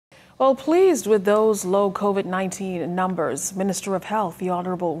Well, pleased with those low COVID-19 numbers, Minister of Health, the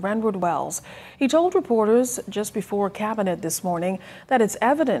Honorable Renward Wells, he told reporters just before Cabinet this morning that it's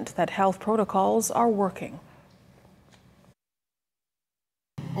evident that health protocols are working.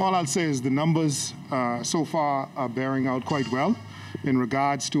 All I'll say is the numbers so far are bearing out quite well in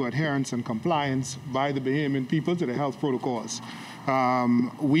regards to adherence and compliance by the Bahamian people to the health protocols.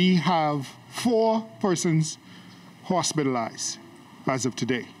 We have 4 persons hospitalized as of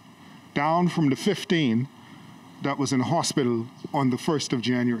today, down from the 15 that was in hospital on the 1st of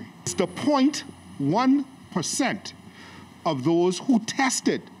January. It's the 0.1% of those who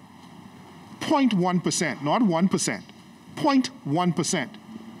tested, 0.1%, not 1%, 0.1%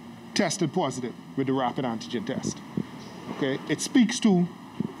 tested positive with the rapid antigen test. Okay, it speaks to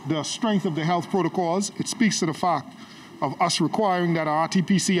the strength of the health protocols. It speaks to the fact of us requiring that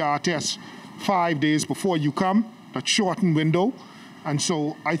RT-PCR test 5 days before you come, that shortened window. And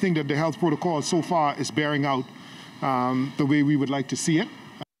so I think that the health protocol so far is bearing out the way we would like to see it.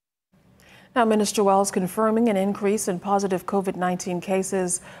 Now, Minister Wells confirming an increase in positive COVID-19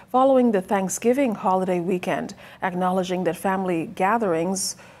 cases following the Thanksgiving holiday weekend, acknowledging that family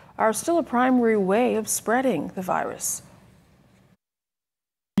gatherings are still a primary way of spreading the virus.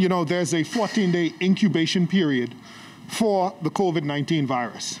 You know, there's a 14-day incubation period for the COVID-19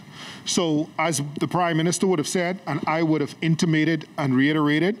 virus. So as the Prime Minister would have said, and I would have intimated and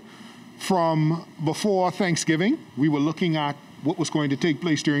reiterated, from before Thanksgiving, we were looking at what was going to take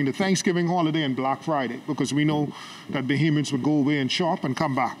place during the Thanksgiving holiday and Black Friday, because we know that Bahamians would go away and shop and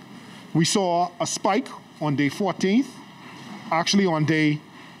come back. We saw a spike on day 14th. Actually, on day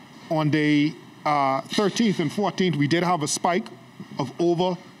 13th and 14th, we did have a spike of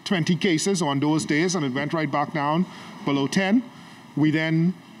over 20 cases on those days, and it went right back down below 10. We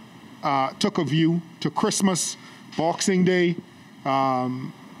then took a view to Christmas, Boxing Day,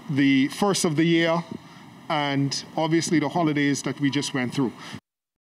 the first of the year, and obviously the holidays that we just went through.